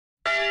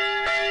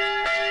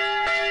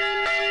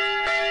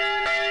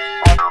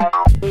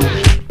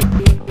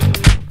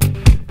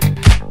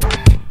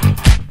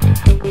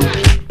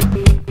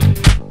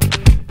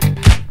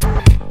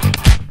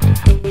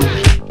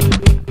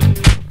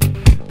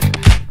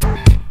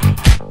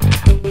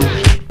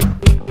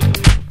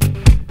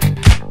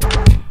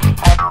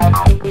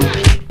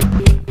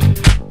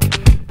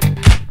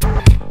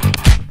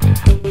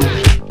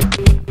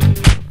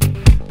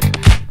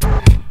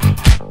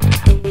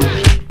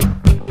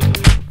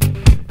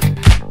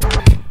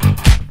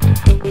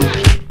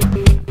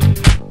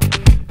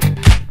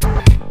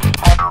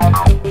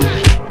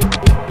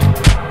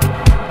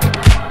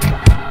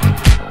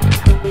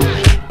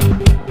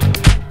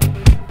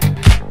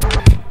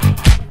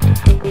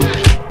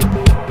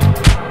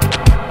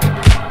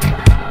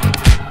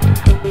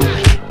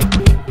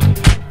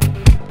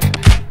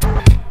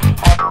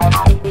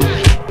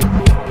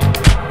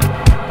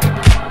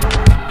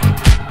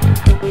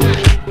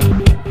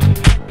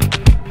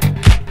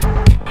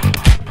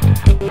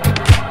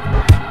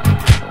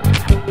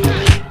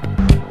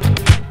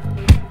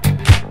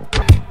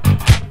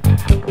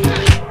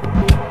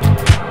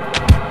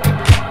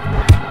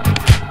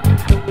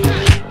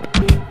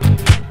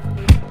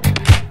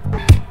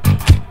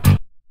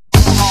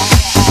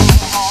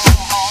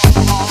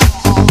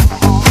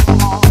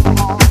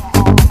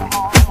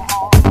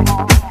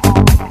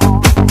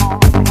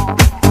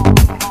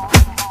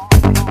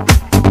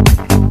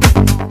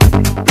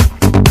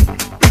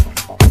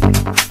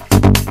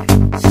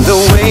The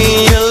way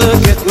you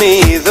look at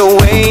me, the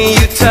way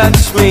you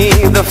touch me,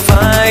 the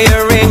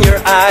fire in your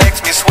eyes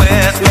makes me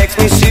sweat, makes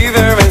me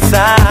shiver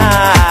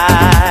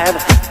inside.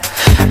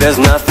 There's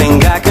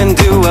nothing I can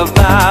do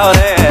about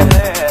it,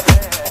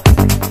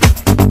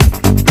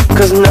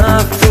 'cause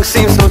nothing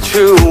seems so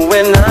true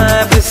when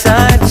I'm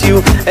beside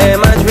you.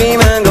 Am I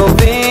dreaming of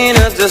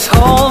Venus? Just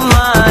hold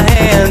my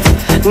hand.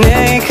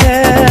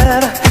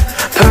 Naked,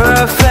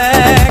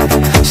 perfect,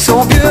 so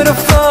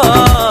beautiful.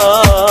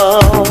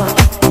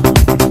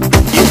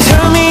 You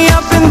turn me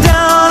up and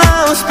down,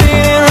 I'm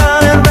spinning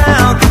round and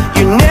round.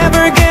 You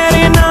never get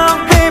enough,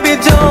 baby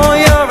doll,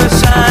 you're a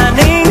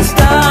shining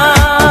star.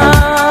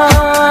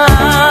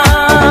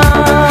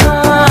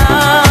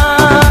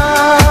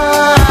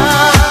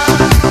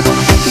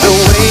 The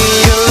way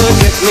you look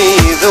at me,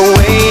 the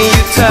way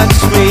you touch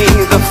me,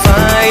 the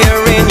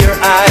fire in your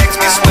eyes makes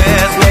me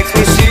sweat, makes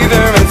me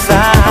shiver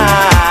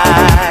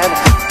inside.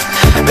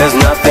 There's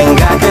nothing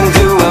I can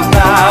do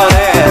about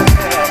it.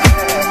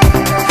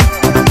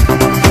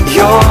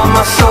 You're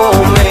my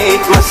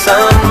soulmate, my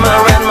sun, my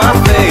rain, my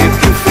faith.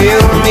 You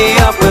fill me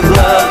up with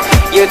love.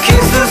 Your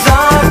kisses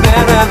are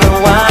better than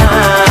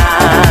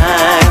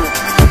wine.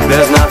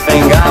 There's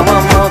nothing I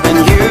want more than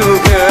you,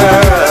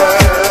 girl.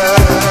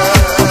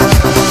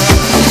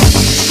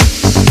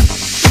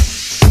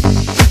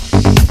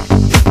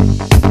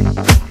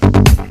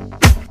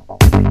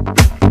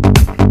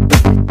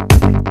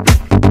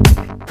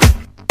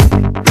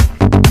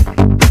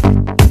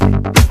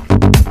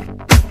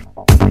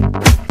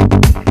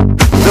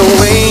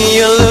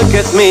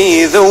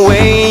 Me, the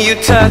way you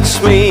touch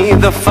me,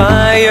 the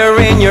fire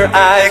in your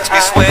eyes makes me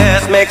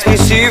sweat, makes me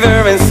shiver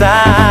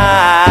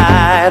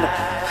inside.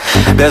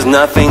 There's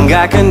nothing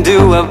I can do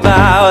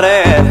about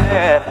it.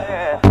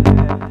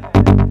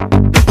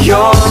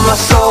 You're my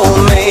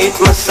soulmate,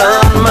 my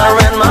sun, my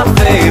rain, my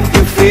faith.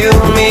 You fill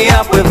me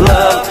up with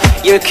love.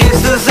 Your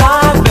kisses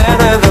are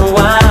better than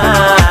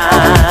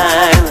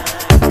wine.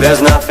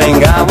 There's nothing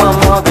I want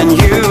more than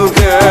you,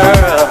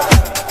 girl.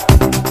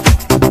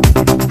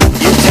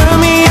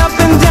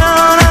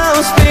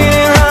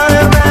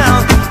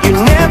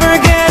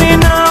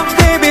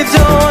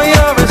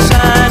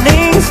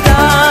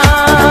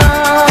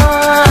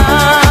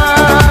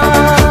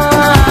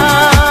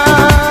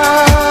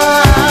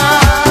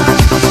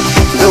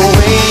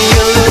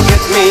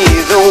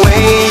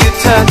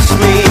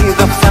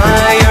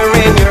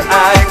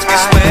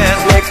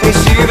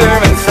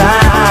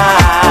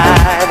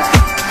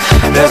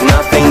 There's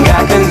nothing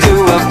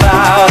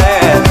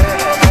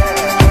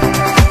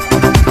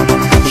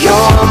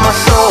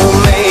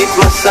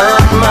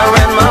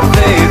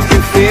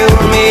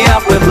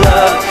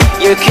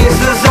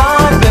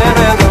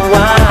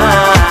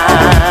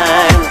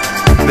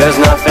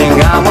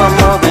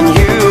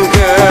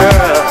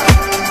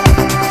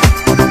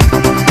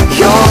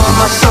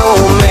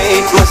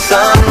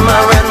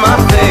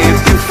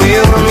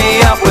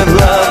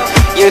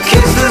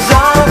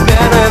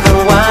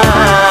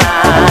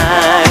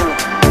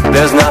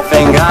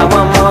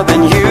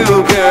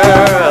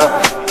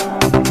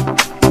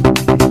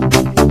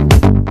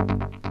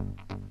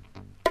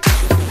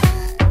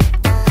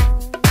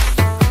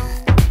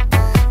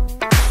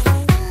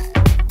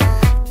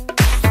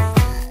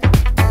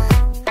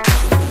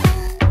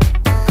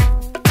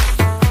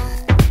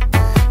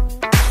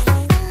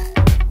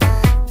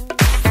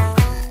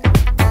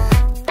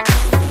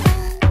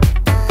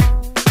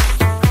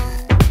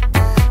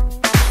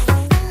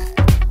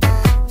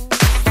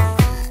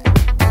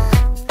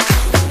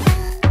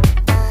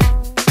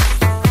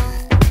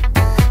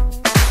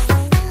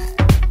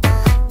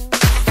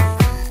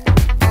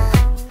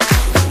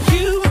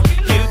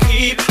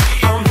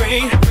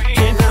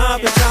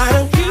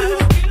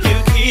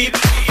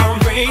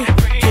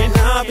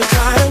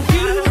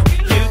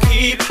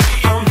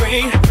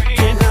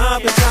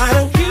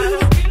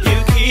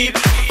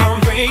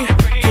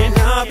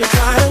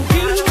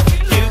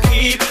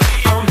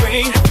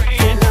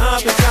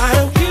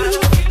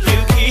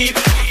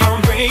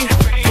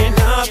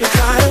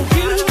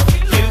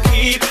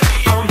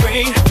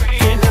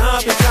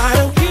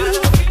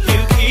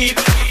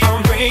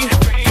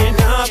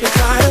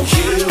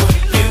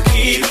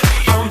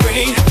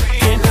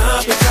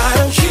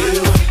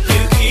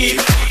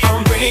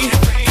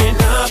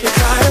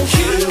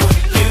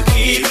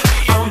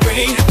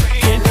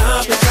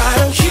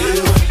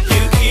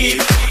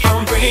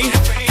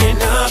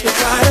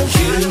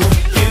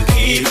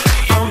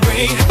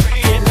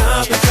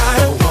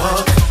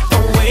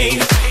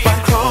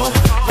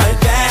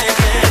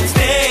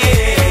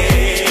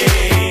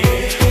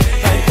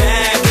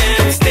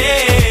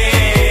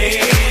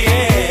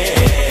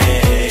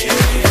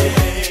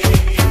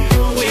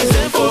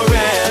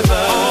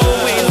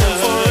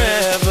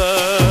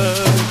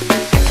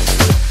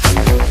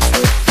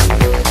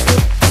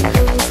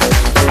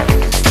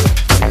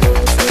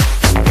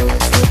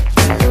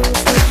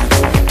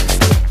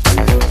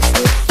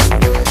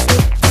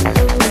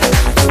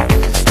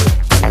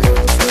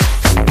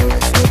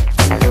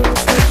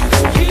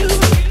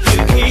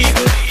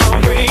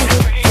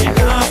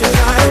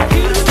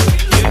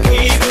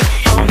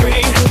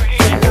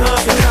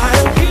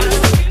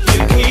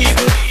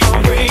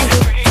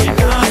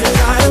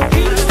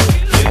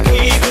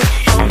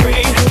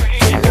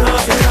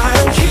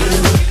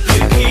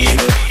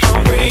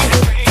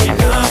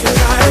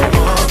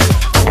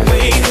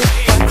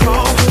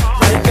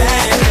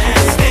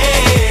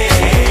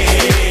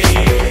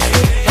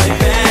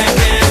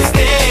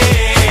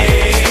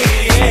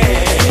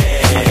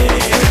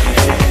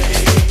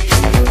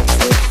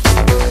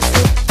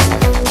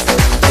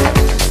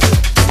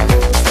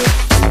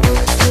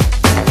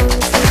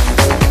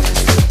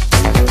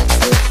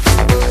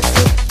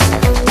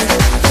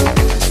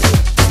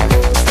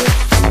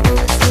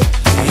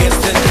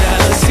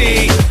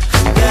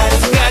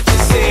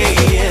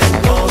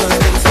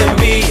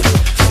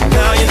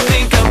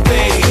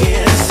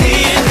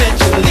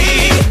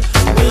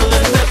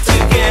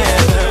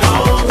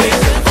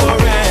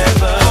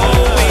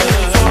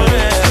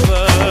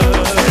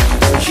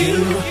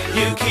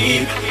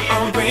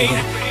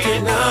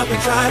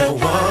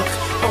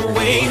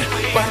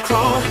wait, but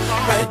crawl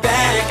right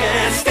back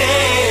and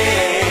stay.